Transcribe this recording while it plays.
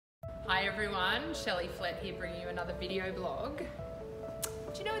Hi everyone, Shelley Flett here bringing you another video blog. Do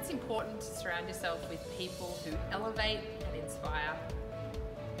you know it's important to surround yourself with people who elevate and inspire?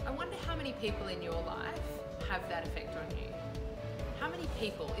 I wonder how many people in your life have that effect on you. How many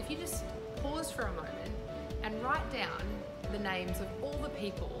people, if you just pause for a moment and write down the names of all the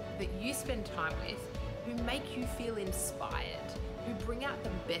people that you spend time with who make you feel inspired, who bring out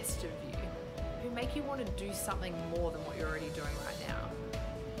the best of you, who make you want to do something more than what you're already doing right now.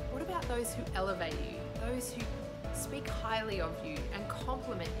 What about those who elevate you, those who speak highly of you and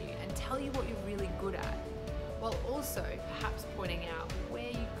compliment you and tell you what you're really good at, while also perhaps pointing out where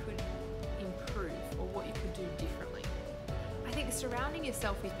you could improve or what you could do differently? I think surrounding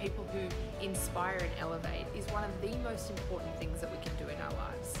yourself with people who inspire and elevate is one of the most important things that we can do in our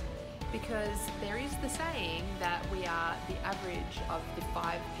lives. Because there is the saying that we are the average of the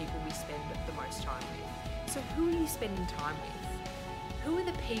 5 people we spend the most time with. So who are you spending time with? Who are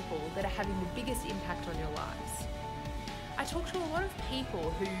the people that are having the biggest impact on your lives? I talk to a lot of people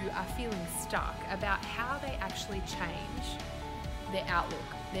who are feeling stuck about how they actually change their outlook,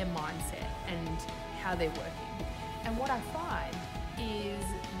 their mindset, and how they're working. And what I find is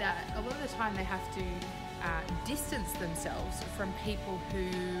that a lot of the time they have to distance themselves from people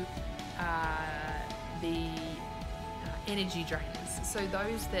who are the energy drainers. So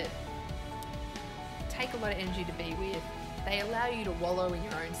those that take a lot of energy to be with, they allow you to wallow in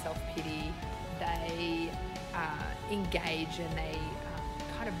your own self-pity, they engage and they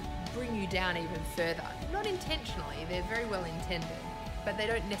kind of bring you down even further. Not intentionally, they're very well intended, but they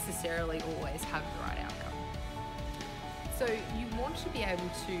don't necessarily always have the right outcome. So you want to be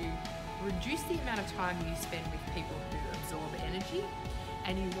able to reduce the amount of time you spend with people who absorb energy,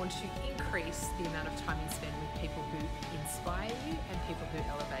 and you want to increase the amount of time you spend with people who inspire you and people who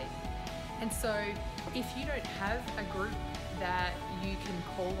elevate you. And so if you don't have a group that you can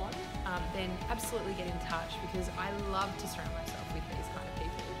call on, then absolutely get in touch, because I love to surround myself with these kind of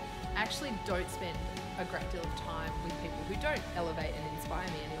people. I actually don't spend a great deal of time with people who don't elevate and inspire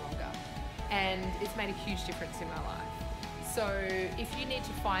me any longer. And it's made a huge difference in my life. So if you need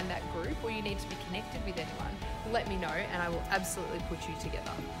to find that group or you need to be connected with anyone, let me know and I will absolutely put you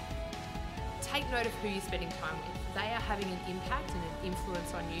together. Take note of who you're spending time with. They are having an impact and an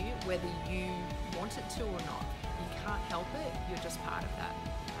influence on you, whether you want it to or not. You can't help it, you're just part of that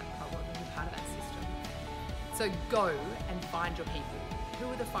problem, you're part of that system. So go and find your people.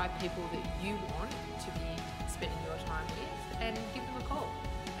 Who are the 5 people that you want to be spending your time with, and give them a call.